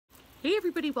Hey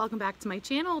everybody, welcome back to my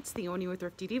channel. It's the Oni with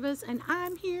Thrifty Divas, and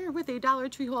I'm here with a Dollar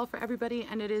Tree haul for everybody,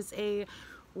 and it is a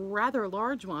rather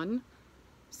large one,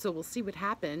 so we'll see what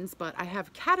happens. But I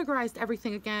have categorized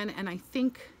everything again, and I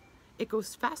think it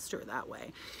goes faster that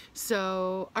way.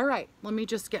 So, all right, let me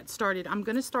just get started. I'm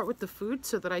gonna start with the food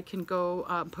so that I can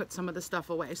go put some of the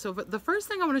stuff away. So the first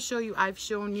thing I wanna show you, I've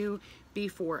shown you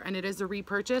before, and it is a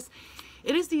repurchase.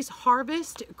 It is these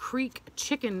Harvest Creek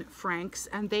chicken franks,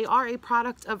 and they are a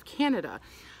product of Canada.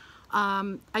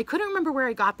 I couldn't remember where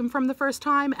I got them from the first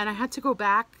time, and I had to go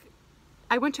back.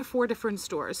 I went to 4 different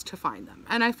stores to find them,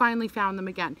 and I finally found them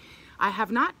again. I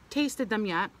have not tasted them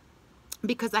yet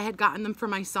because I had gotten them for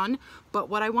my son, but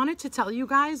what I wanted to tell you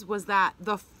guys was that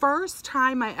the first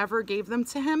time I ever gave them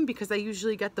to him, because I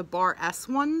usually get the Bar S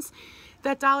ones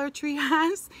that Dollar Tree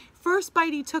has, first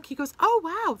bite he took, he goes, "Oh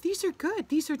wow, these are good,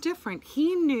 these are different."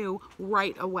 He knew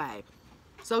right away.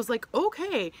 So I was like,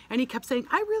 okay, and he kept saying,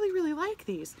 "I really like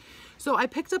these." So I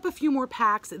picked up a few more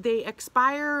packs. They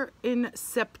expire in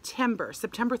September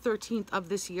 13th of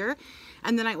this year,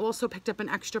 and then I also picked up an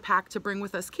extra pack to bring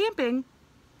with us camping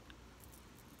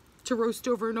to roast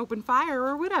over an open fire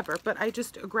or whatever, but I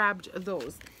just grabbed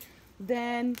those.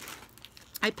 Then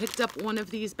I picked up one of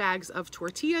these bags of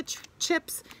tortilla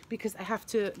chips because I have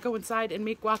to go inside and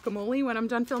make guacamole when I'm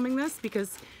done filming this,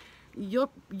 because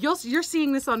you're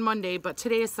seeing this on Monday, but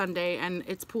today is Sunday and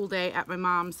it's pool day at my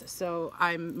mom's, so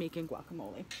I'm making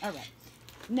guacamole. All right.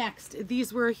 Next,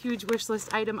 these were a huge wish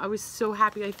list item. I was so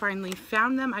happy I finally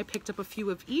found them. I picked up a few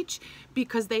of each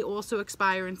because they also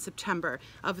expire in September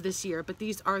of this year. But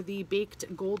these are the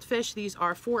baked goldfish. These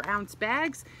are 4-ounce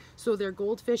bags, so they're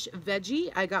goldfish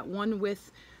veggie. I got one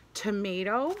with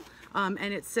tomato, and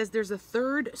it says there's a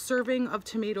 3rd serving of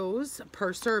tomatoes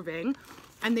per serving,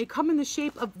 and they come in the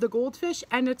shape of the goldfish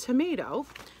and a tomato.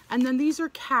 And then these are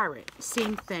carrot,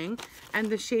 same thing, and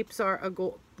the shapes are a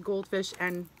goldfish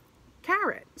and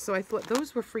carrot. So I thought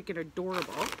those were freaking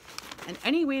adorable, and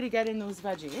any way to get in those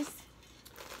veggies.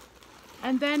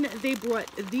 And then they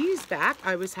brought these back.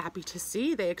 I was happy to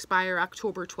see they expire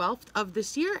October 12th of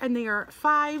this year, and they are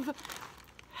 5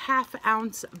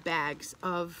 half-ounce bags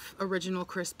of original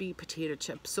crispy potato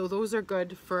chips. So those are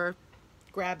good for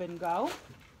grab and go.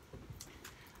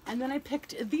 And then I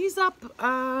picked these up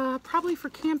probably for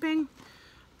camping.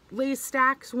 Lay's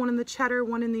stacks, one in the cheddar,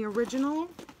 one in the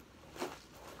original.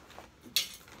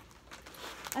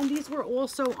 And these were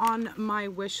also on my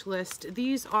wish list.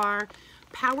 These are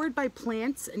Powered by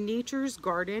Plants, Nature's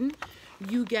Garden.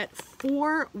 You get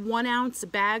 4 1-ounce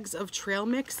bags of trail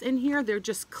mix in here. They're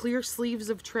just clear sleeves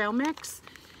of trail mix.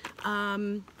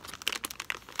 I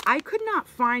could not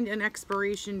find an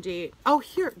expiration date. Oh,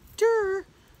 here,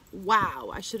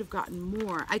 wow, I should have gotten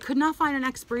more. I could not find an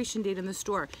expiration date in the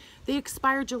store. They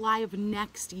expire July of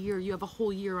next year. You have a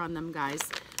whole year on them, guys.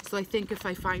 So I think if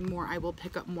I find more, I will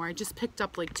pick up more. I just picked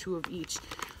up like 2 of each.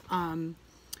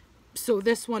 So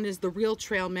this one is the real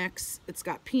trail mix. It's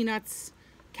got peanuts,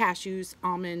 cashews,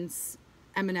 almonds,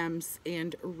 M&Ms,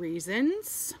 and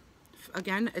raisins.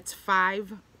 Again, it's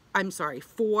 4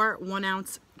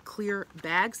 1-ounce clear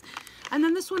bags. And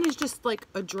then this one is just like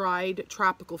a dried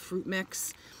tropical fruit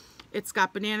mix. It's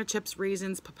got banana chips,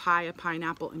 raisins, papaya,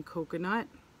 pineapple, and coconut.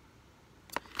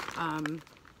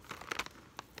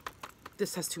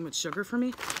 This has too much sugar for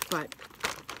me, but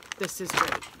this is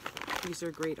great. These are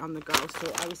great on the go,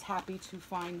 so I was happy to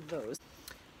find those.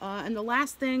 And the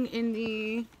last thing in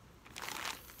the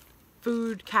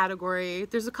food category,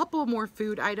 there's a couple more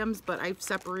food items, but I've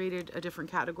separated a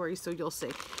different category, so you'll see.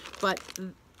 But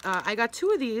I got 2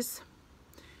 of these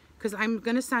because I'm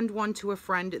going to send one to a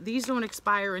friend. These don't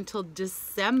expire until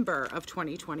December of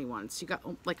 2021. So you got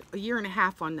like a year and a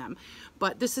half on them.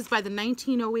 But this is by the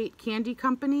 1908 Candy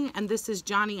Company, and this is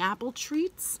Johnny Apple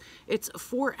Treats. It's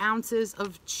 4 ounces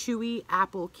of chewy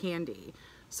apple candy.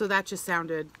 So that just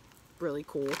sounded really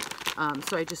cool.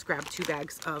 So I just grabbed 2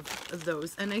 bags of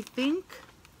those. And I think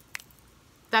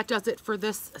that does it for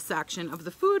this section of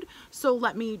the food. So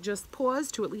let me just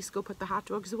pause to at least go put the hot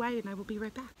dogs away, and I will be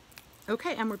right back.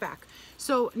 Okay, and we're back.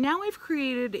 So now I've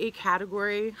created a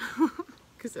category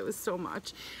because it was so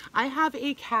much. I have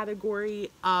a category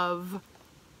of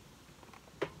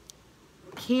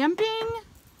camping,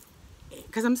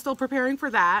 because I'm still preparing for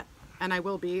that, and I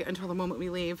will be until the moment we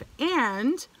leave,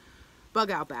 and bug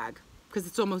out bag, because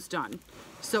it's almost done.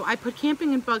 So I put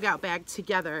camping and bug out bag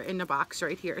together in a box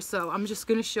right here. So I'm just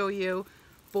going to show you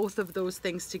both of those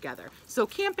things together. So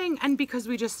camping, and because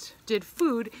we just did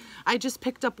food, I just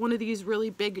picked up one of these really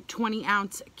big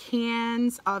 20-ounce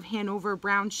cans of Hanover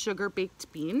brown sugar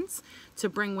baked beans to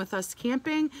bring with us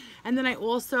camping. And then I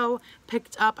also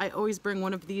picked up, I always bring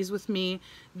one of these with me,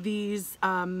 these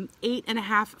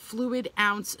 8.5 fluid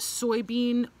ounce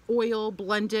soybean oil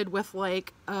blended with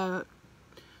like a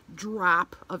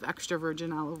drop of extra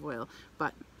virgin olive oil.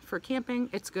 But for camping,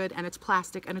 it's good, and it's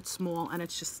plastic, and it's small, and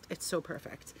it's so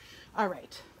perfect. All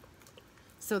right,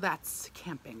 so that's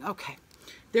camping. Okay,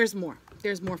 there's more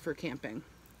for camping.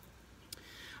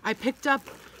 I picked up,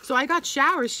 so I got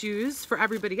shower shoes for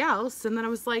everybody else, and then I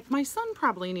was like, my son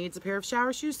probably needs a pair of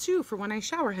shower shoes too for when I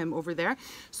shower him over there.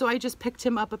 So I just picked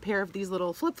him up a pair of these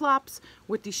little flip-flops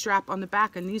with the strap on the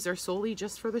back, and these are solely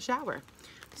just for the shower.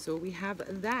 So we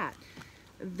have that.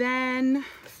 Then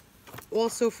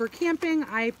also for camping,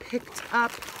 I picked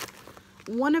up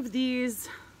one of these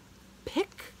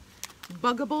Pick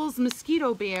Buggables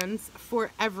mosquito bands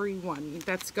for everyone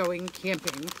that's going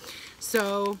camping.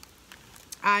 So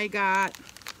I got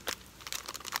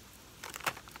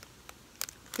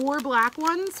 4 black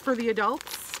ones for the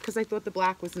adults because I thought the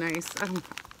black was nice. I don't know.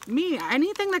 Me,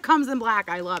 anything that comes in black,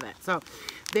 I love it. So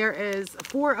there is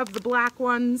 4 of the black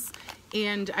ones,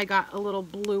 and I got a little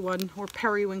blue one or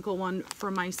periwinkle one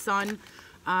for my son.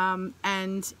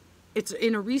 And it's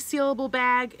in a resealable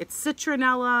bag. It's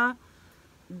citronella,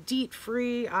 DEET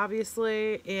free,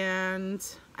 obviously, and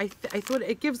I thought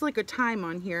it gives like a time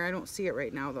on here. I don't see it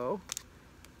right now though.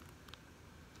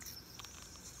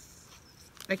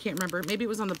 I can't remember. Maybe it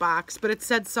was on the box, but it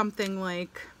said something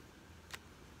like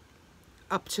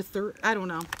up to 30, I don't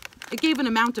know. It gave an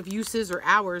amount of uses or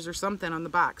hours or something on the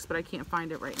box, but I can't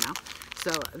find it right now.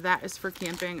 So that is for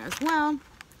camping as well.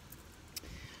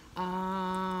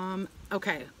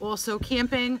 Okay, also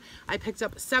camping, I picked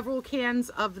up several cans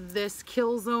of this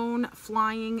Kill Zone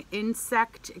flying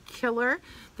insect killer.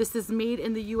 This is made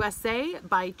in the USA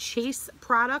by Chase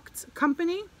Products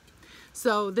Company.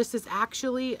 So this is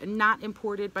actually not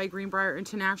imported by Greenbrier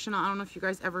International. I don't know if you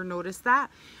guys ever noticed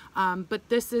that. But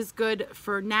this is good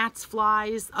for gnats,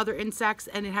 flies, other insects,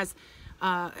 and it has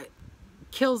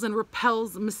kills and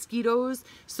repels mosquitoes.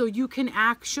 So you can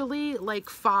actually like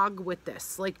fog with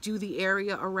this, like do the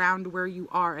area around where you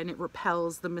are, and it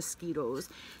repels the mosquitoes.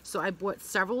 So I bought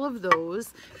several of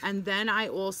those. And then I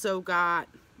also got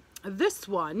this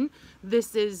one.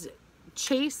 This is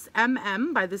Chase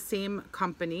MM by the same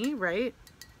company, right?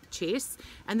 Chase.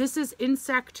 And this is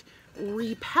insect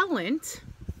repellent.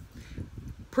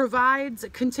 Provides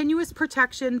continuous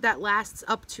protection that lasts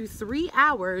up to 3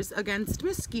 hours against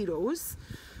mosquitoes.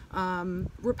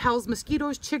 Repels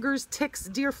mosquitoes, chiggers, ticks,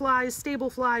 deer flies, stable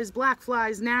flies, black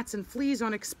flies, gnats, and fleas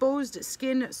on exposed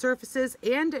skin surfaces,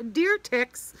 and deer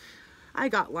ticks. I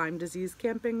got Lyme disease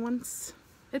camping once.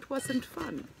 It wasn't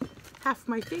fun. Half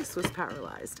my face was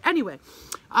paralyzed. Anyway,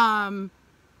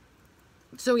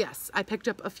 so yes, I picked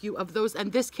up a few of those,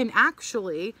 and this can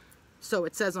actually, so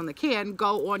it says on the can,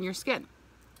 go on your skin.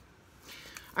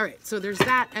 All right, so there's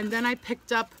that. And then I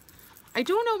picked up, I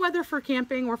don't know whether for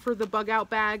camping or for the bug out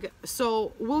bag.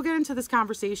 So we'll get into this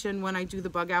conversation when I do the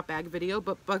bug out bag video,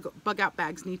 but bug out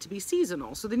bags need to be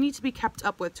seasonal. So they need to be kept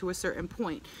up with to a certain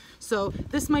point. So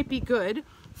this might be good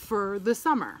for the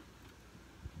summer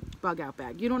bug out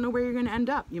bag. You don't know where you're going to end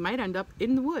up. You might end up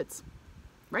in the woods,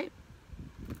 right?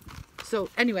 So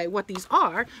anyway, what these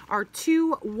are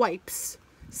 2 wipes,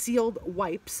 sealed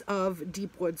wipes of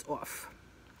Deep Woods Off.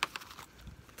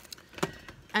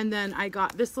 And then I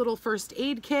got this little first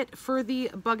aid kit for the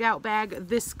bug out bag.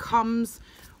 This comes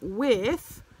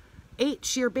with 8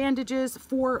 sheer bandages,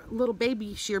 4 little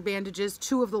baby sheer bandages,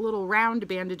 2 of the little round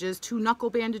bandages, 2 knuckle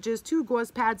bandages, 2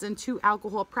 gauze pads, and 2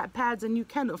 alcohol prep pads. And you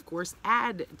can, of course,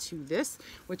 add to this,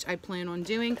 which I plan on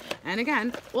doing. And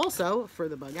again, also for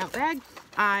the bug out bag,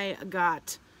 I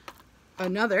got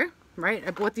another, right?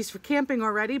 I bought these for camping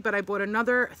already, but I bought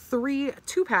another 3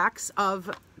 2-packs of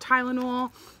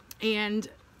Tylenol and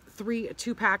 3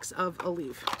 2-packs of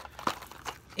Aleve.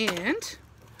 And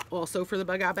also for the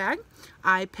bug out bag,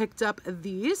 I picked up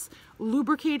these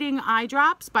lubricating eye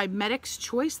drops by Medic's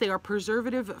Choice. They are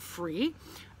preservative free.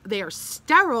 They are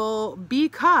sterile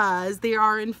because they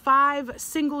are in 5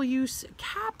 single-use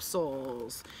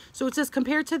capsules. So it says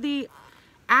compared to the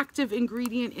active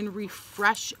ingredient in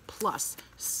Refresh Plus.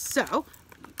 So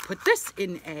put this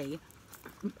in a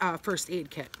first aid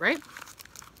kit, right?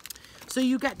 So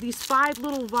you get these 5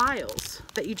 little vials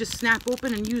that you just snap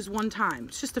open and use one time.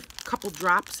 It's just a couple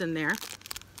drops in there.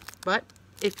 But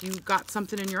if you got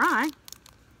something in your eye,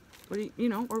 you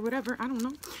know, or whatever, I don't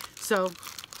know. So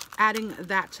adding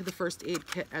that to the first aid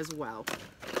kit as well.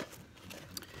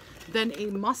 Then a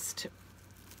must,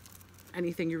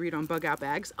 anything you read on bug out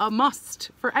bags, a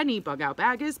must for any bug out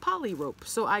bag is poly rope.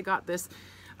 So I got this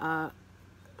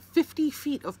 50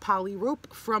 feet of poly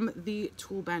rope from the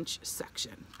tool bench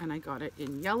section, and I got it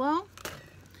in yellow.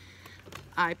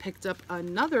 I picked up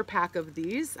another pack of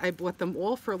these. I bought them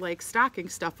all for like stocking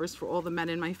stuffers for all the men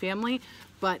in my family,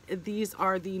 but these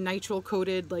are the nitrile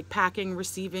coated like packing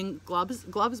receiving gloves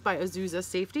by Azusa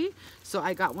Safety. So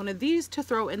I got one of these to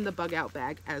throw in the bug out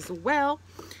bag as well.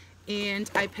 And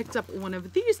I picked up one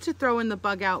of these to throw in the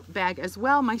bug out bag as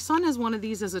well. My son has one of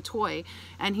these as a toy,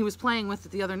 and he was playing with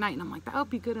it the other night, and I'm like, that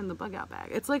would be good in the bug out bag.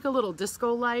 It's like a little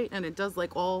disco light, and it does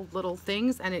like all little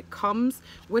things, and it comes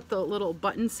with the little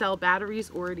button cell batteries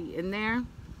already in there.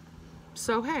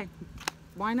 So hey,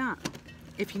 why not?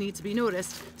 If you need to be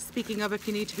noticed. Speaking of if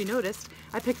you need to be noticed,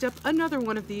 I picked up another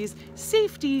one of these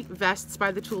safety vests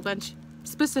by the tool bench,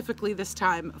 specifically this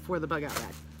time for the bug out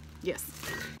bag. Yes.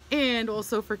 And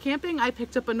also for camping, I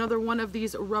picked up another one of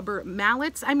these rubber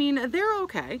mallets. I mean, they're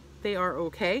okay. They are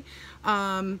okay.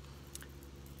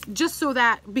 Just so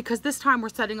that, because this time we're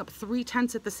setting up 3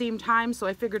 tents at the same time, so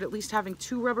I figured at least having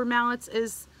 2 rubber mallets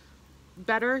is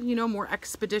better, you know, more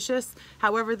expeditious.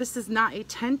 However, this is not a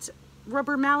tent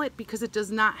rubber mallet because it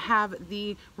does not have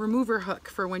the remover hook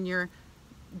for when you're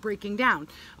breaking down.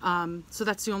 So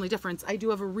that's the only difference. I do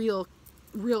have a real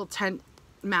tent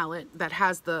mallet that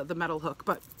has the metal hook,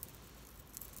 but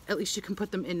at least you can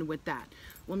put them in with that.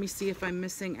 Let me see if I'm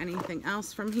missing anything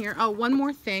else from here. Oh, one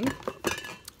more thing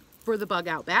for the bug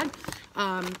out bag.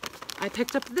 I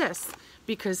picked up this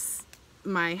because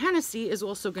my Hennessy is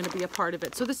also going to be a part of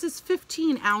it. So this is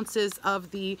 15 ounces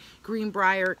of the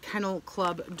Greenbrier Kennel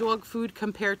Club dog food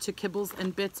compared to Kibbles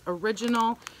and Bits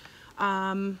Original.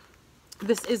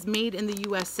 This is made in the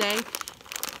USA.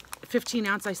 15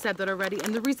 ounce, I said that already.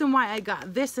 And the reason why I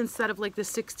got this instead of like the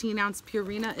 16 ounce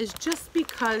Purina is just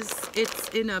because it's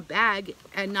in a bag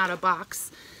and not a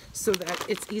box, so that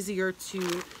it's easier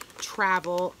to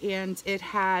travel. And it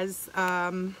has,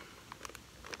 oh,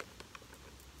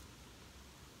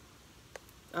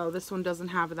 this one doesn't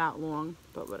have that long,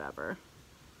 but whatever.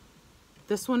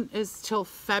 This one is till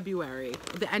February,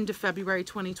 the end of February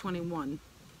 2021.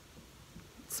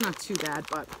 It's not too bad,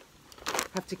 but I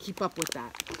have to keep up with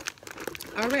that.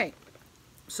 All right,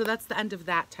 so that's the end of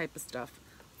that type of stuff.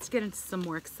 Let's get into some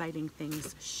more exciting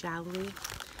things, shall we?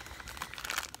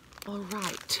 All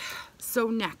right, so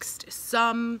next,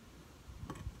 some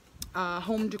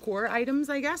home decor items,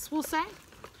 I guess we'll say.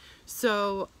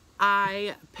 So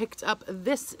I picked up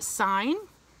this sign.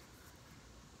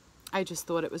 I just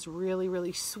thought it was really,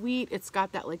 really sweet. It's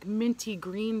got that like minty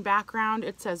green background.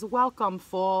 It says welcome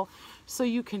fall, so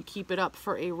you can keep it up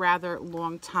for a rather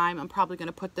long time. I'm probably going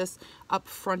to put this up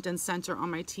front and center on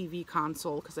my TV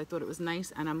console because I thought it was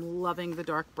nice, and I'm loving the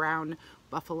dark brown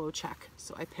buffalo check.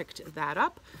 So I picked that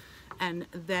up, and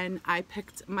then I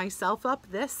picked myself up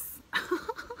this.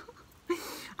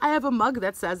 I have a mug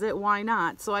that says it, why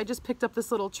not? So I just picked up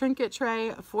this little trinket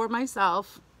tray for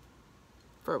myself,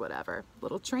 for whatever,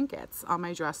 little trinkets on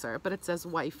my dresser, but it says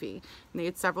wifey, and they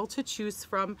had several to choose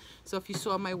from. So if you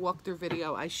saw my walkthrough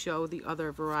video, I show the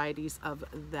other varieties of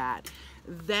that.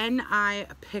 Then I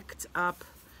picked up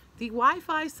the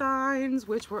Wi-Fi signs,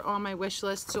 which were on my wish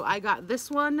list. So I got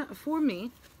this one for me,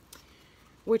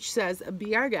 which says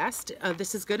be our guest.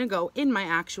 This is gonna go in my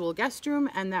actual guest room,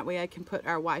 and that way I can put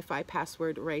our Wi-Fi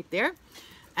password right there.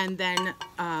 And then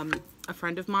a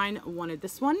friend of mine wanted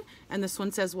this one, and this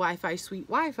one says Wi-Fi Sweet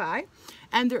Wi-Fi.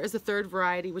 And there is a third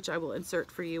variety, which I will insert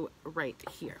for you right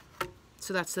here.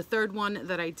 So that's the third one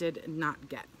that I did not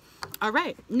get. All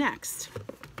right, next,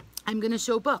 I'm gonna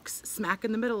show books, smack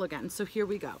in the middle again. So here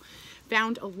we go.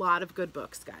 Found a lot of good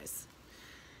books, guys.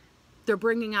 They're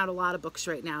bringing out a lot of books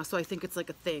right now, so I think it's like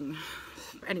a thing.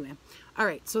 Anyway, all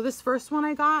right, so this first one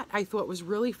I got, I thought was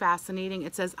really fascinating.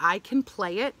 It says, I Can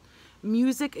Play It,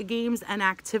 Music, Games, and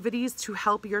Activities to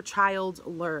Help Your Child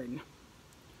Learn.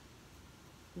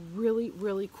 Really,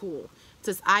 really cool. It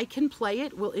says, I Can Play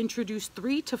It will introduce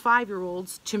 3 to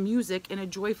 5-year-olds to music in a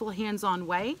joyful, hands-on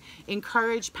way,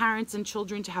 encourage parents and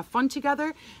children to have fun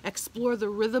together, explore the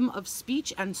rhythm of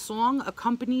speech and song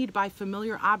accompanied by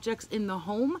familiar objects in the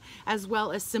home, as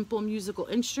well as simple musical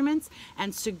instruments,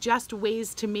 and suggest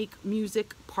ways to make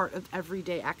music part of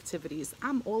everyday activities.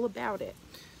 I'm all about it.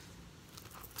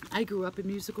 I grew up in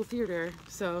musical theater,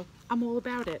 so I'm all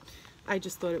about it. I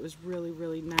just thought it was really,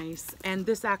 really nice. And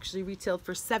this actually retailed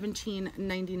for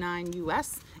 $17.99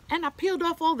 US. And I peeled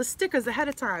off all the stickers ahead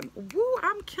of time. Woo,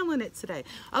 I'm killing it today.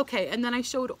 Okay, and then I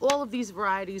showed all of these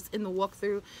varieties in the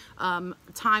walkthrough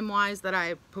time-wise that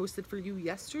I posted for you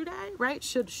yesterday, right?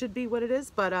 Should be what it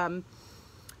is. But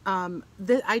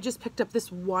I just picked up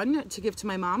this one to give to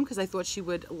my mom because I thought she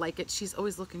would like it. She's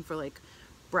always looking for like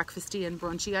breakfasty and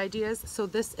brunchy ideas. So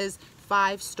this is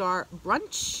 5-star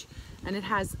brunch, and it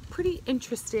has pretty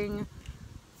interesting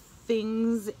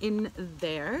things in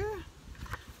there.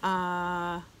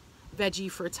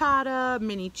 Veggie frittata,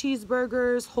 mini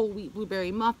cheeseburgers, whole wheat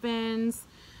blueberry muffins,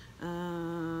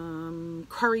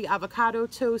 curry avocado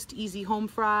toast, easy home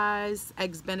fries,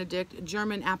 eggs benedict,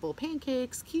 German apple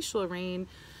pancakes, quiche Lorraine,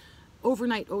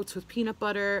 overnight oats with peanut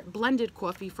butter, blended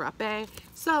coffee frappe.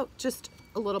 So just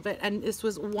a little bit, and this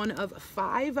was one of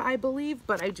 5, I believe,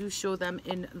 but I do show them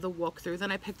in the walkthrough.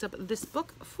 Then I picked up this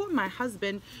book for my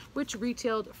husband, which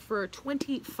retailed for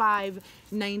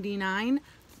 $25.99.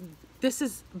 This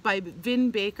is by Vin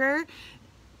Baker,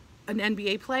 an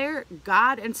NBA player,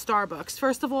 God and Starbucks.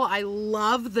 First of all, I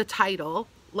love the title.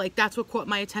 Like, that's what caught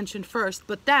my attention first.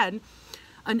 But then,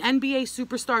 an NBA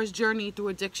superstar's journey through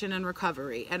addiction and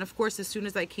recovery. And of course, as soon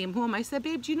as I came home, I said,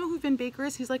 babe, do you know who Vin Baker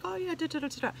is? He's like, oh yeah, da, da, da,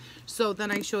 da, da. So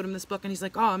then I showed him this book, and he's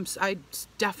like, oh, I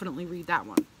definitely read that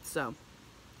one. So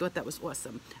thought that was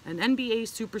awesome. An NBA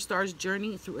superstar's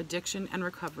journey through addiction and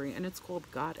recovery. And it's called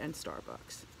God and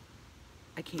Starbucks.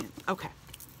 I can't. Okay.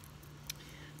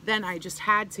 Then I just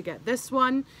had to get this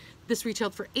one. This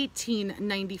retailed for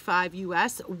 $18.95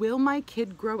 US. Will my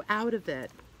kid grow out of it?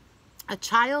 A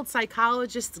child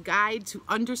psychologist's guide to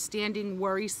understanding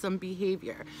worrisome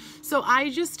behavior. So I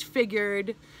just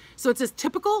figured, so it says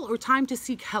typical or time to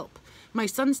seek help. My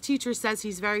son's teacher says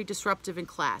he's very disruptive in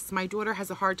class. My daughter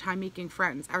has a hard time making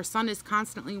friends. Our son is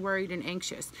constantly worried and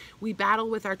anxious. We battle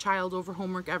with our child over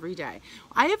homework every day.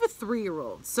 I have a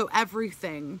 3-year-old, so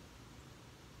everything,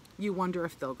 you wonder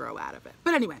if they'll grow out of it.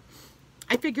 But anyway,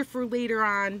 I figure for later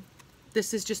on,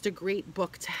 this is just a great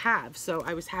book to have. So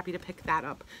I was happy to pick that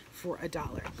up for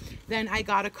 $1. Then I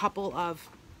got a couple of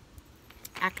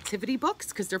activity books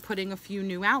because they're putting a few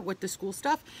new out with the school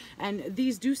stuff. And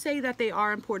these do say that they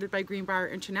are imported by Greenbrier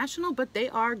International, but they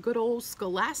are good old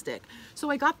Scholastic. So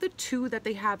I got the 2 that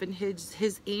they have in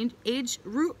his age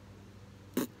group.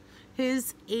 And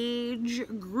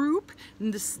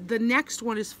the next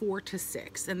one is 4 to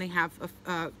 6, and they have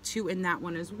 2 in that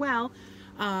one as well.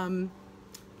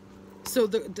 So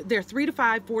they're 3 to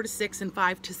 5, 4 to 6, and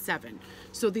 5 to 7.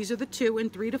 So these are the 2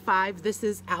 and 3 to 5. This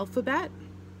is alphabet,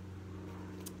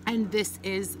 and this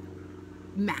is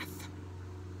math,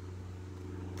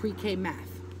 pre-K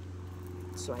math.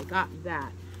 So I got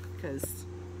that because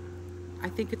I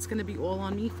think it's going to be all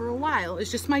on me for a while.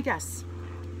 It's just my guess,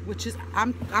 which is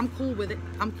I'm cool with it.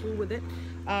 I'm cool with it.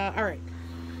 All right.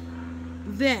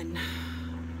 Then,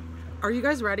 are you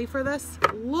guys ready for this?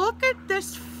 Look at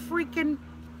this freaking.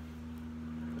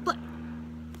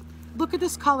 Look at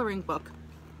this coloring book.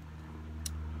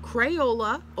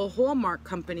 Crayola, a Hallmark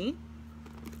company,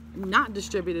 not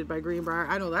distributed by Greenbrier.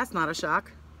 I know that's not a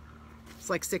shock. It's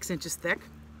like 6 inches thick.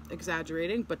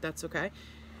 Exaggerating, but that's okay.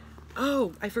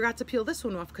 Oh, I forgot to peel this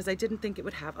one off because I didn't think it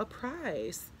would have a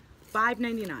price.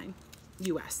 $5.99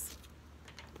 US.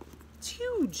 It's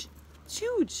huge. It's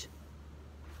huge.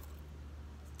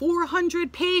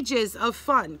 400 pages of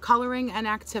fun, coloring, and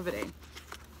activity.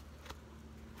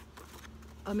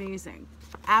 Amazing.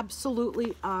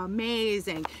 Absolutely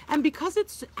amazing. And because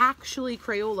it's actually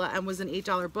Crayola and was an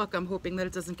 $8 book, I'm hoping that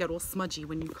it doesn't get all smudgy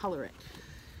when you color it.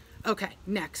 Okay,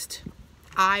 next.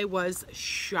 I was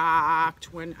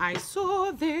shocked when I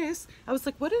saw this. I was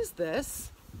like, what is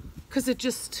this? Because it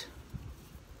just,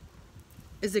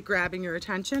 is it grabbing your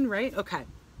attention, right? Okay.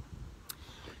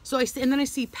 So and then I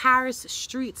see Paris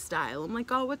street style. I'm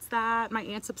like, oh, what's that? My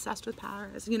aunt's obsessed with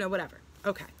Paris, you know, whatever.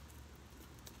 Okay.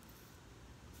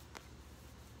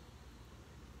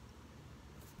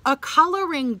 A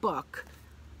coloring book.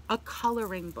 A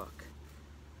coloring book.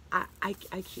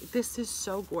 This is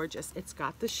so gorgeous. It's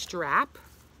got the strap.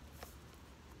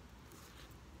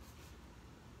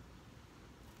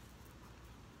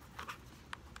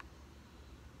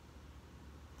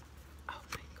 Oh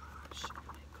my gosh. Oh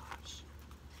my gosh.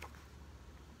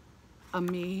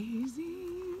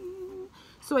 Amazing.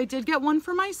 So I did get one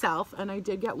for myself, and I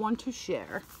did get one to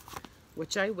share,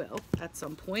 which I will at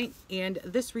some point. And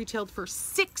this retailed for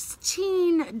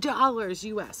 $16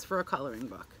 US for a coloring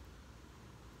book.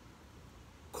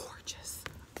 Gorgeous.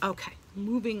 Okay,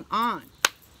 moving on.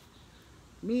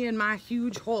 Me and my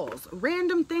huge hauls.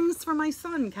 Random things for my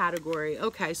son category.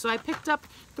 Okay, so I picked up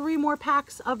 3 more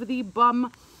packs of the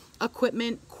Bum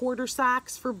Equipment quarter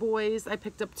sacks for boys. I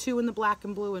picked up 2 in the black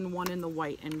and blue and 1 in the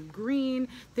white and green.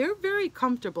 They're very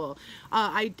comfortable.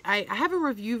 I have a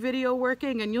review video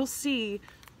working, and you'll see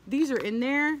these are in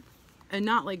there and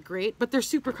not like great, but they're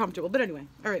super comfortable. But anyway,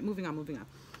 all right, moving on.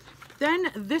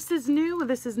 Then this is new.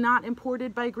 This is not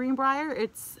imported by Greenbrier.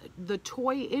 It's the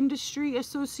Toy Industry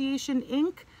Association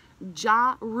ink,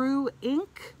 Wooooo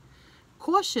ink.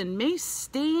 Caution, may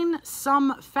stain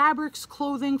some fabrics,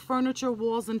 clothing, furniture,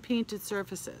 walls, and painted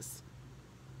surfaces.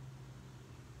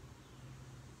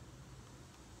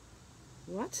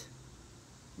 What?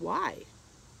 Why?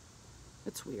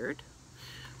 That's weird.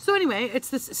 So anyway,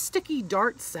 it's this sticky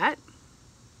dart set.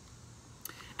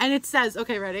 And it says,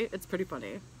 okay, ready? It's pretty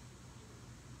funny.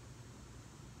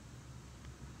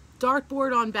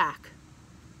 Dartboard on back.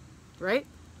 Right?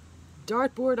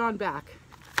 Dartboard on back.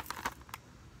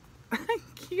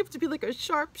 You have to be like a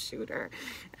sharpshooter.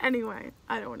 Anyway,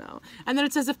 I don't know. And then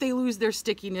it says if they lose their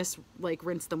stickiness, like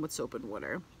rinse them with soap and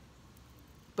water.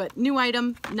 But new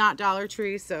item, not Dollar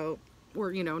Tree, so,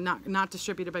 or, you know, not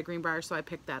distributed by Greenbrier, so I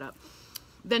picked that up.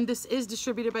 Then this is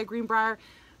distributed by Greenbrier.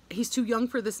 He's too young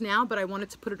for this now, but I wanted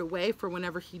to put it away for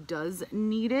whenever he does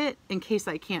need it, in case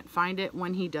I can't find it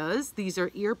when he does. These are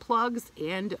earplugs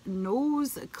and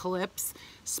nose clips,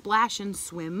 Splash and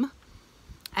Swim.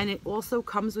 And it also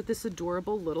comes with this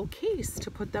adorable little case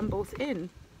to put them both in.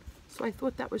 So I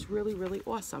thought that was really, really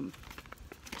awesome.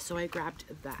 So I grabbed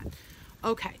that.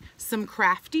 Okay, some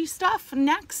crafty stuff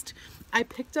next. I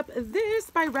picked up this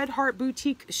by Red Heart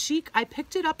Boutique Chic. I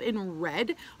picked it up in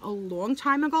red a long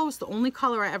time ago. It's the only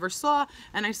color I ever saw.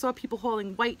 And I saw people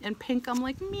hauling white and pink. I'm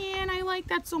like, man, I like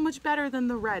that so much better than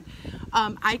the red.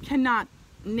 I cannot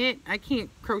knit, I can't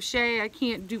crochet, I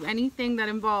can't do anything that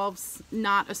involves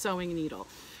not a sewing needle.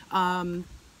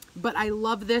 But I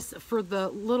love this for the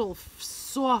little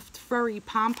soft furry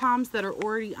pom-poms that are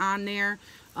already on there.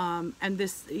 And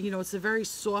this, you know, it's a very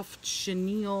soft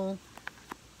chenille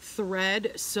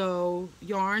thread, so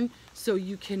yarn, so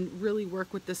you can really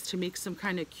work with this to make some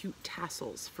kind of cute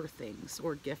tassels for things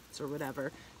or gifts or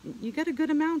whatever. You get a good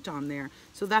amount on there.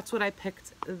 So that's what I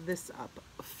picked this up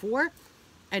for.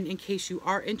 And in case you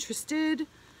are interested,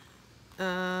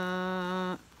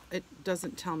 it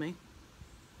doesn't tell me.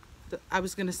 I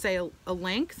was going to say a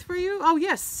length for you. Oh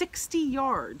yes, 60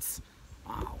 yards.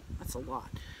 Wow, that's a lot.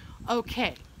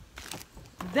 Okay.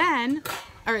 Then,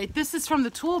 all right, this is from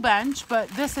the tool bench, but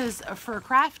this is for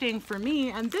crafting for me,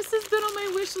 and this has been on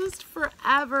my wish list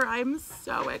forever. I'm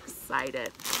so excited.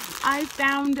 I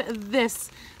found this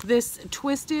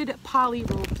twisted poly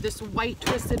rope, this white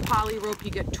twisted poly rope. You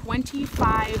get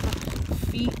 25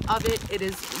 feet of it. It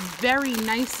is very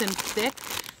nice and thick.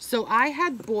 So I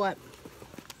had bought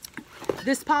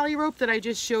this poly rope that I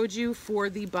just showed you for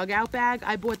the bug out bag.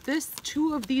 I bought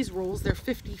two of these rolls. They're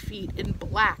 50 feet in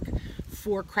black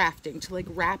for crafting, to like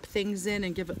wrap things in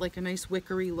and give it like a nice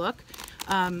wickery look.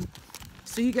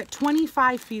 So you get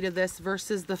 25 feet of this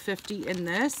versus the 50 in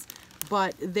this,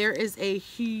 but there is a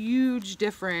huge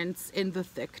difference in the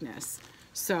thickness.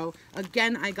 So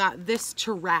again, I got this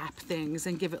to wrap things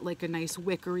and give it like a nice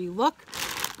wickery look.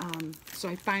 So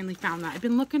I finally found that. I've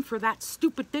been looking for that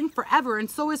stupid thing forever, and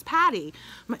so is Patty.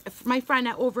 My friend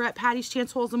over at Patty's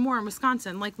Chance Holes and More in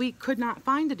Wisconsin. Like, we could not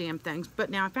find the damn things, but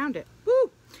now I found it.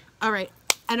 Woo! All right,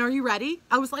 and are you ready?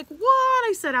 I was like, what?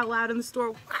 I said out loud in the store,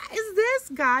 what is this,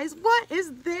 guys? What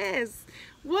is this?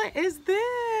 What is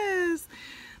this?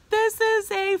 This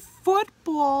is a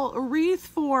football wreath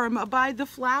form by the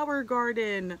Flower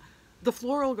Garden, the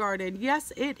Floral Garden.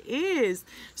 Yes, it is.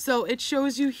 So it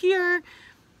shows you here.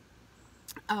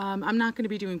 I'm not going to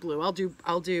be doing blue.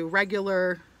 I'll do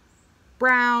regular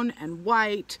brown and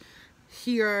white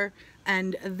here.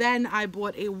 And then I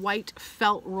bought a white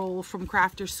felt roll from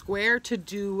Crafter Square to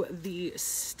do the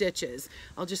stitches.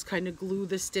 I'll just kind of glue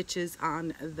the stitches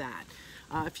on that.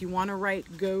 If you want to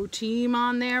write Go Team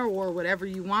on there or whatever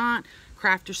you want,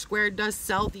 Crafter Square does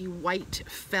sell the white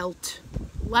felt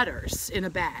letters in a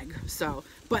bag. So,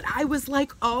 but I was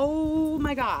like, oh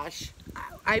my gosh,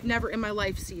 I've never in my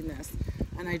life seen this,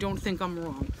 and I don't think I'm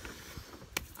wrong.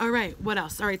 All right, what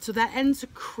else? All right, so that ends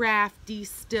crafty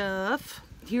stuff.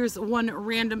 Here's one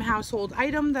random household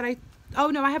item that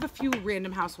oh no, I have a few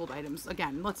random household items.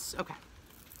 Again, okay.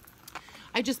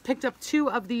 I just picked up 2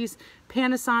 of these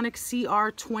Panasonic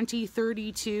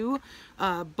CR2032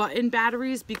 button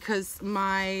batteries because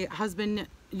my husband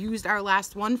used our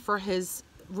last one for his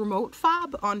remote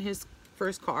fob on his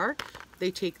first car. They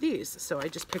take these. So I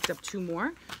just picked up 2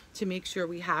 more to make sure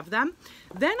we have them.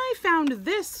 Then I found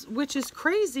this, which is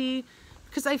crazy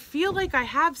because I feel like I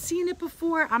have seen it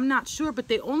before. I'm not sure, but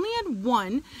they only had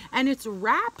one, and it's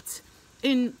wrapped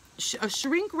in a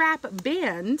shrink wrap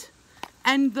band,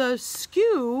 and the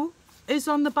SKU is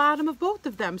on the bottom of both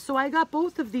of them. So I got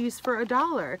both of these for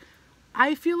 $1.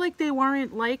 I feel like they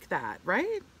weren't like that,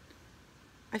 right?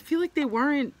 I feel like they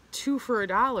weren't 2 for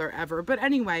 $1 ever. But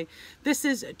anyway, this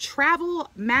is Travel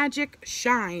Magic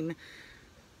Shine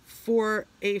for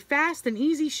a fast and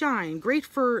easy shine. Great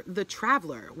for the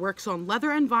traveler. Works on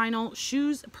leather and vinyl,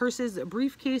 shoes, purses,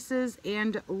 briefcases,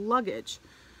 and luggage.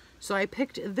 So I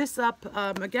picked this up,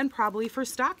 again, probably for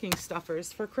stocking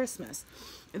stuffers for Christmas.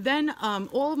 Then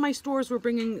all of my stores were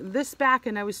bringing this back,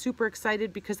 and I was super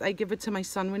excited because I give it to my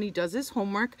son when he does his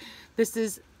homework. This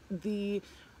is the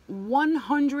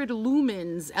 100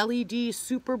 lumens LED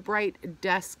super bright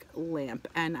desk lamp,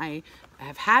 and I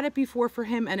have had it before for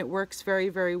him, and it works very,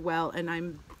 very well, and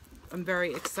I'm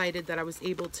very excited that I was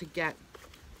able to get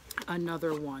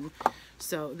another one.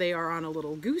 So they are on a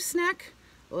little gooseneck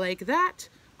like that,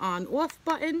 on off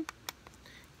button,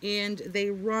 and they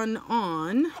run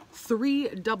on 3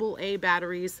 AA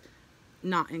batteries,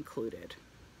 not included.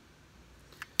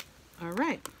 All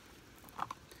right.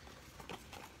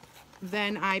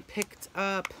 Then I picked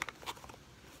up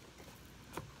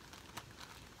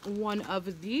one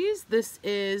of these. This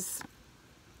is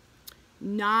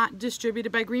not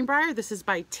distributed by Greenbrier. This is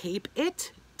by Tape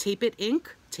It Inc.,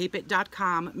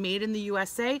 tapeit.com, made in the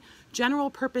USA. General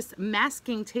purpose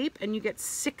masking tape, and you get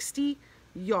 60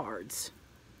 yards.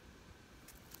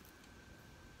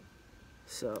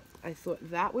 So I thought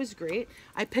that was great.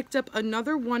 I picked up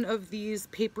another one of these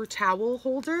paper towel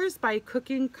holders by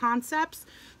Cooking Concepts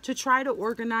to try to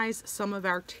organize some of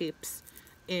our tapes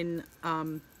in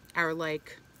our,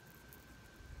 like,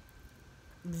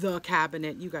 the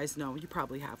cabinet. You guys know, you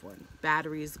probably have one.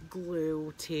 Batteries,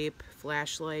 glue, tape,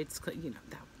 flashlights, you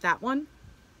know, that one.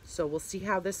 So we'll see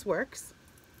how this works.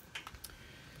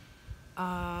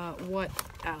 What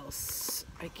else?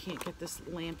 I can't get this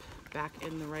lamp back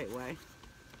in the right way.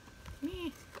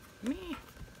 Me.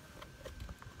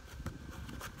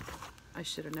 I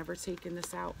should have never taken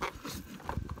this out.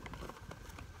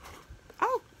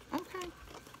 Oh, okay.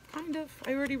 Kind of.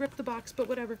 I already ripped the box, but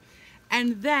whatever.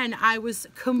 And then I was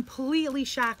completely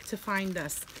shocked to find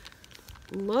this.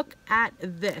 Look at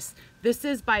this. This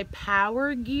is by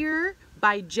Power Gear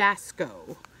by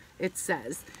Jasco. It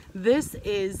says.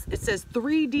 It says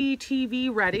 3D TV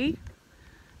ready.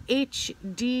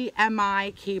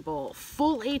 HDMI cable,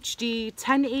 full HD,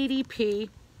 1080p,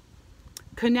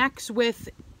 connects with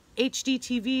HD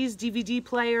TVs, DVD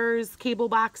players, cable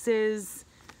boxes,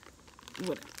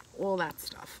 all that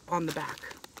stuff on the back.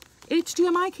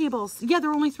 HDMI cables, yeah,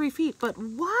 they're only 3 feet, but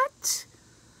what?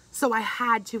 So I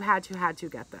had to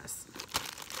get this.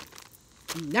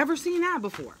 Never seen that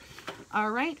before. All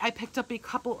right, I picked up a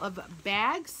couple of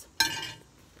bags.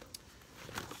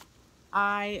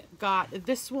 I got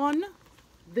this one,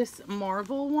 this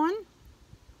Marvel one,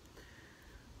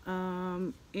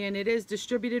 and it is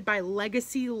distributed by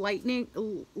Legacy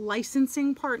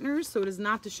Licensing Partners, so it is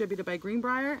not distributed by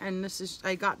Greenbrier. And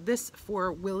I got this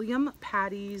for William,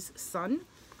 Patty's son,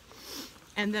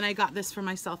 and then I got this for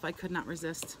myself. I could not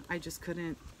resist. I just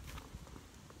couldn't.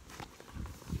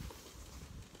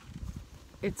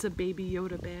 It's a Baby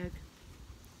Yoda bag.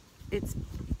 It's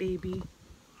Baby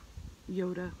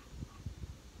Yoda.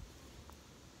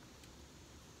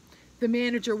 The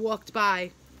manager walked by.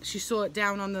 She saw it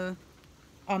down on the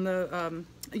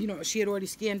you know, she had already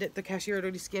scanned it. The cashier had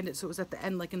already scanned it, so it was at the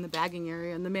end, like in the bagging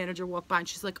area. And the manager walked by, and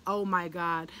she's like, "Oh my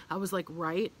God!" I was like,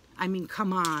 "Right? I mean,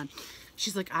 come on."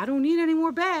 She's like, "I don't need any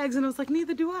more bags," and I was like,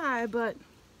 "Neither do I." But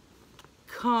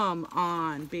come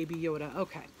on, Baby Yoda.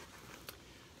 Okay.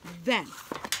 Then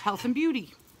health and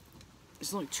beauty.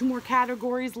 There's only 2 more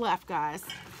categories left, guys.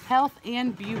 Health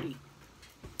and beauty.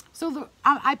 So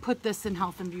I put this in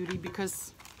health and beauty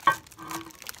because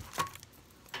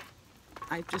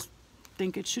I just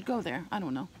think it should go there. I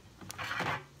don't know.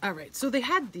 All right, so they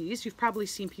had these. You've probably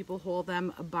seen people haul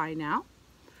them by now.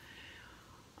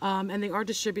 And they are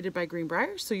distributed by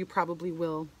Greenbrier, so you probably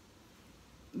will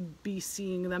be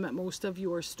seeing them at most of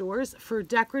your stores. For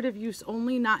decorative use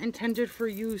only, not intended for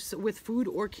use with food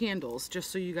or candles, just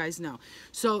so you guys know.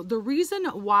 So the reason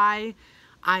why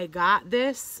I got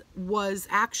this was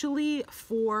actually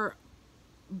for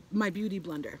my beauty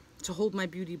blender, to hold my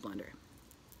beauty blender.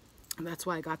 And that's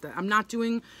why I got that. I'm not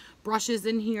doing brushes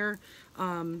in here.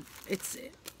 I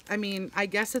mean, I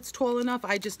guess it's tall enough.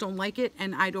 I just don't like it,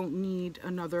 and I don't need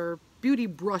another beauty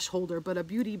brush holder, but a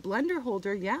beauty blender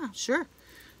holder, yeah, sure.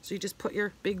 So you just put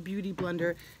your big beauty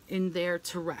blender in there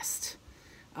to rest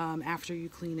after you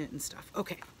clean it and stuff.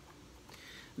 Okay.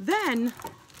 Then,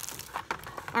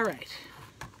 all right.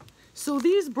 So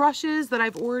these brushes that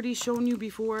I've already shown you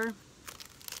before.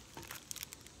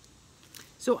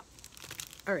 So,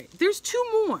 all right, there's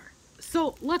 2 more.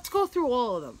 So let's go through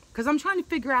all of them because I'm trying to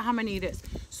figure out how many it is.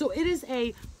 So it is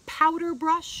a powder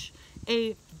brush,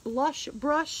 a blush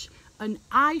brush, an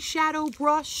eyeshadow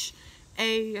brush,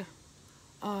 a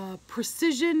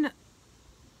precision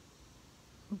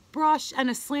brush, and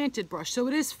a slanted brush. So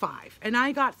it is 5, and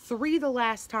I got 3 the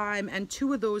last time and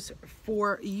 2 of those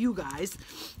for you guys.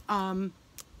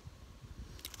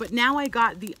 But now I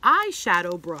got the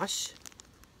eyeshadow brush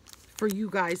for you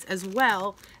guys as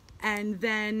well, and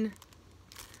then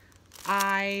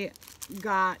I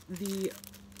got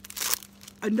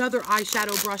another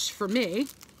eyeshadow brush for me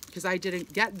because I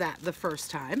didn't get that the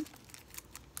first time.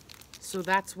 So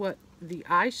that's what the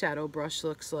eyeshadow brush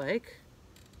looks like.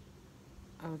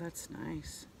 Oh, that's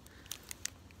nice.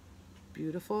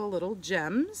 Beautiful little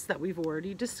gems that we've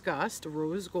already discussed,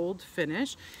 rose gold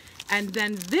finish. And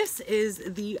then this is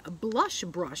the blush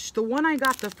brush. The one I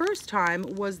got the first time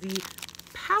was the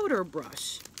powder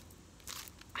brush.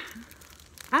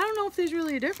 I don't know if there's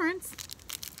really a difference.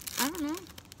 I don't know.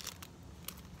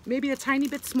 Maybe a tiny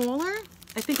bit smaller.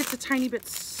 I think it's a tiny bit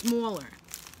smaller.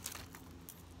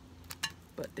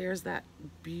 But there's that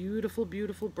beautiful,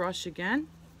 beautiful brush again.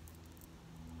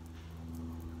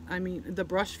 I mean, the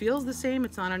brush feels the same.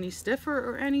 It's not any stiffer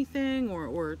or anything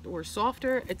or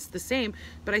softer. It's the same,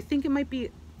 but I think it might be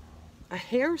a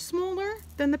hair smaller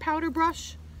than the powder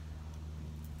brush.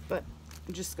 But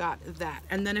just got that.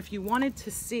 And then if you wanted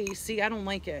to see, I don't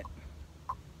like it.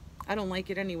 I don't like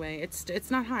it anyway.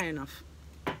 It's not high enough.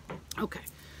 Okay.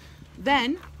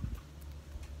 Then,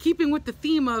 keeping with the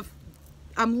theme of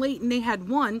I'm late and they had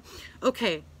 1.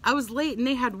 Okay, I was late and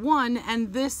they had 1,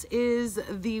 and this is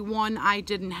the one I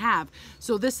didn't have.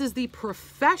 So this is the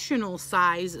professional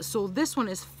size. So this one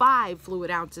is 5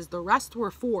 fluid ounces. The rest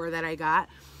were 4 that I got.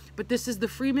 But this is the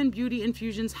Freeman Beauty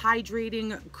Infusions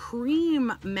Hydrating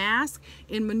Cream Mask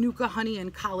in Manuka Honey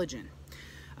and Collagen.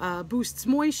 Boosts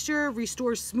moisture,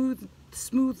 restores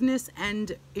smoothness,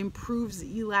 and improves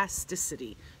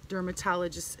elasticity.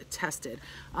 Dermatologist tested.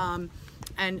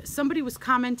 And somebody was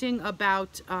commenting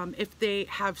about if they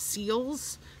have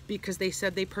seals, because they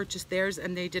said they purchased theirs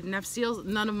and they didn't have seals.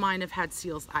 None of mine have had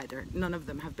seals either. None of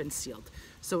them have been sealed.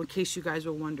 So in case you guys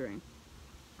were wondering.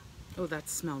 Oh, that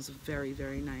smells very,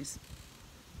 very nice.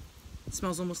 It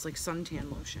smells almost like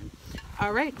suntan lotion.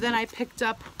 All right, then I picked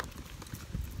up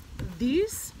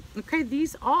these. Okay,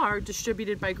 these are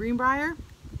distributed by Greenbrier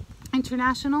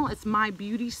International. It's My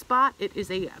Beauty Spot. It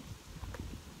is a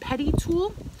pedi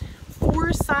tool,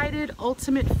 4-sided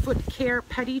ultimate foot care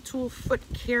pedi tool foot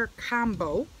care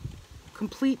combo,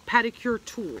 complete pedicure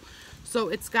tool. So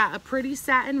it's got a pretty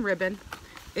satin ribbon.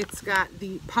 It's got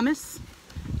the pumice.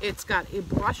 It's got a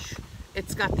brush.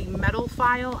 It's got the metal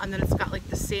file, and then it's got like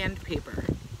the sandpaper.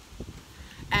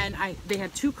 And they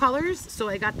had 2 colors, so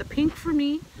I got the pink for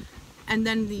me, and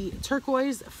then the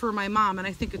turquoise for my mom, and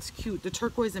I think it's cute. The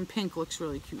turquoise and pink looks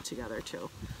really cute together too.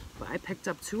 But I picked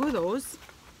up 2 of those.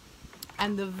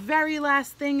 And the very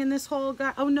last thing in this haul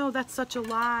got, oh no, that's such a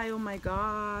lie. Oh my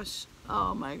gosh.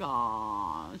 Oh my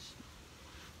gosh.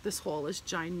 This haul is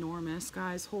ginormous,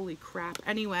 guys. Holy crap.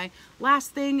 Anyway,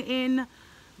 last thing in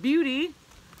beauty.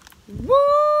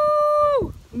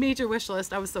 Woo! Major wish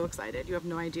list. I was so excited. You have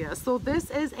no idea. So this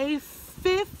is a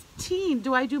 15,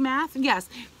 do I do math? Yes,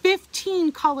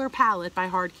 15 color palette by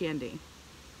Hard Candy.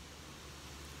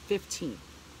 15.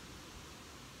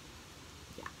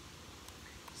 Yeah.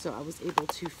 So I was able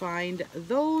to find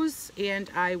those, and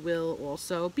I will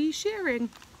also be sharing.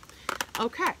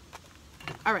 Okay.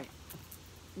 All right.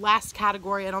 Last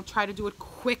category, and I'll try to do it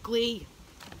quickly.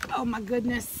 Oh my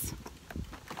goodness.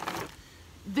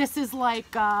 This is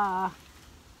like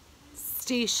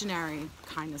stationery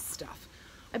kind of stuff.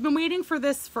 I've been waiting for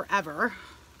this forever.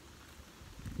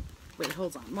 Wait,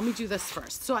 hold on. Let me do this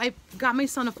first. So I got my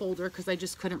son a folder because I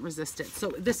just couldn't resist it. So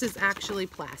this is actually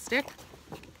plastic,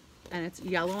 and it's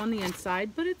yellow on the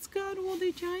inside, but it's got all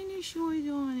the dinosaurs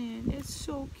on it. It's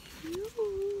so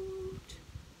cute.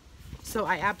 So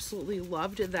I absolutely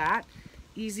loved that.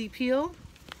 Easy peel.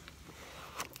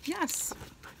 Yes.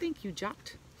 Thank you,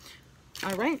 Jot.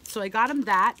 All right, so I got him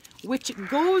that, which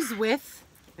goes with,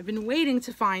 I've been waiting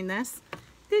to find this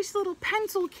little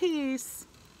pencil case.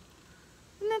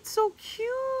 And that's so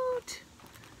cute.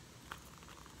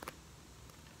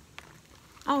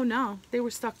 Oh no, they were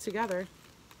stuck together.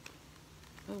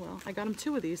 Oh well, I got him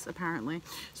 2 of these apparently.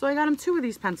 So I got him 2 of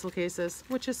these pencil cases,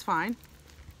 which is fine.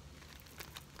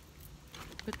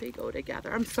 But they go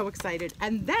together. I'm so excited.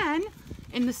 And then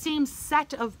in the same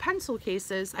set of pencil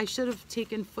cases, I should have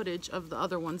taken footage of the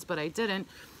other ones, but I didn't.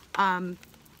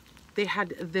 They had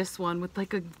this one with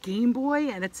like a Game Boy,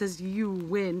 and it says "You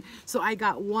win." So I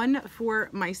got one for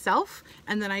myself,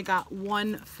 and then I got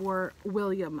one for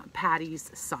William, Patty's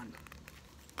son.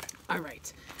 All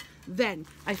right. Then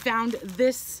I found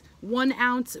this 1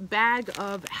 ounce bag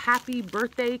of happy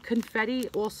birthday confetti.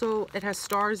 Also, it has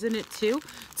stars in it too,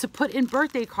 to put in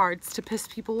birthday cards to piss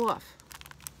people off.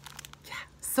 Yeah,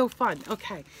 so fun.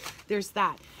 Okay, there's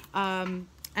that. And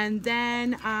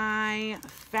then I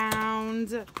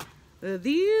found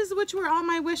these, which were on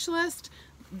my wish list.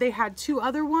 They had 2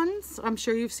 other ones. I'm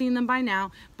sure you've seen them by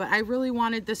now, but I really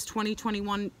wanted this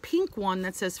 2021 pink one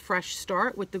that says Fresh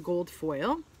Start with the gold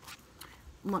foil.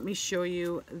 Let me show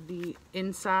you the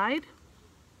inside.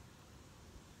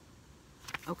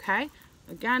 Okay,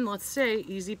 again, let's see,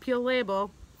 easy peel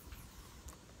label.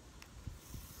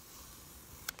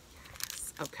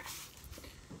 Yes, okay.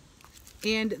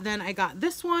 And then I got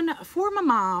this one for my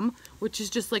mom, which is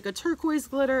just like a turquoise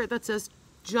glitter that says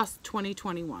just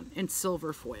 2021 in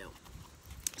silver foil.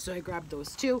 So I grabbed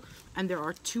those 2, and there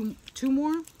are two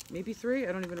more, maybe 3,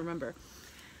 I don't even remember.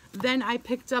 Then I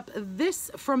picked up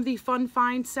this from the Fun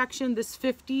Find section, this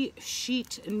 50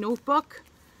 sheet notebook.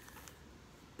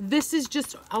 This is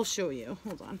just, I'll show you,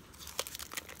 hold on.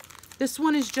 This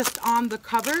one is just on the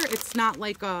cover. It's not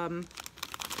like the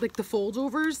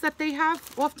foldovers that they have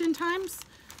oftentimes.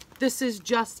 This is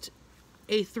just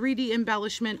a 3D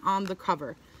embellishment on the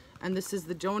cover. And this is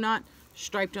the donut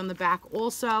striped on the back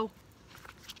also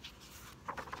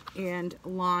and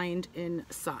lined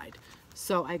inside.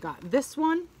 So I got this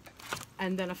one,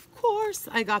 and then of course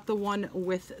I got the one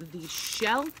with the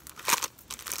shell,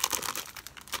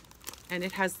 and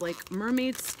it has like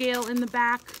mermaid scale in the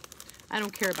back. I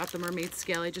don't care about the mermaid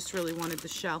scale, I just really wanted the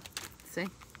shell. See?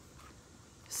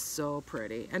 So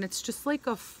pretty. And it's just like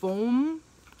a foam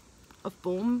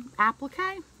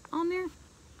applique on there.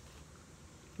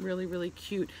 Really, really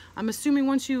cute. I'm assuming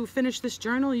once you finish this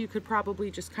journal, you could probably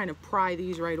just kind of pry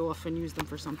these right off and use them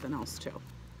for something else too.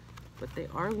 But they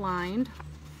are lined.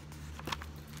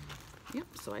 Yep,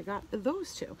 so I got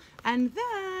those 2. And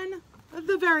then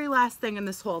the very last thing in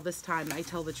this haul this time, I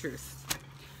tell the truth.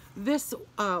 This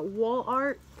wall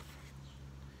art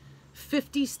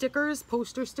 50 stickers,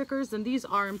 poster stickers, and these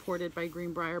are imported by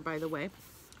Greenbrier, by the way.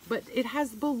 But it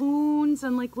has balloons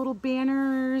and like little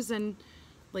banners and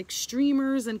like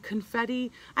streamers and confetti.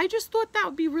 I just thought that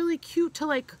would be really cute to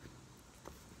like,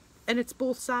 and it's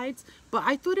both sides, but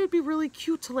I thought it'd be really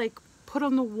cute to like put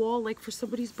on the wall like for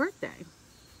somebody's birthday.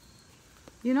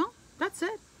 You know, that's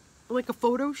it. Like a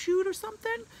photo shoot or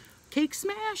something. Cake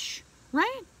smash,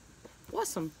 right?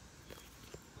 Awesome.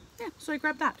 Yeah, so I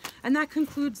grabbed that. And that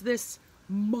concludes this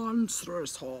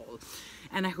monstrous haul.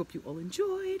 And I hope you all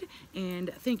enjoyed,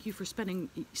 and thank you for spending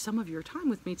some of your time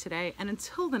with me today. And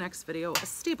until the next video,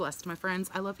 stay blessed, my friends.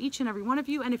 I love each and every one of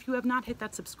you, and if you have not hit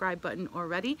that subscribe button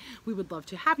already, we would love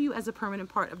to have you as a permanent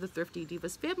part of the Thrifty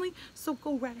Divas family, so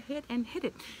go right ahead and hit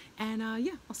it. And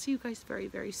yeah, I'll see you guys very,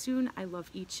 very soon. I love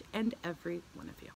each and every one of you.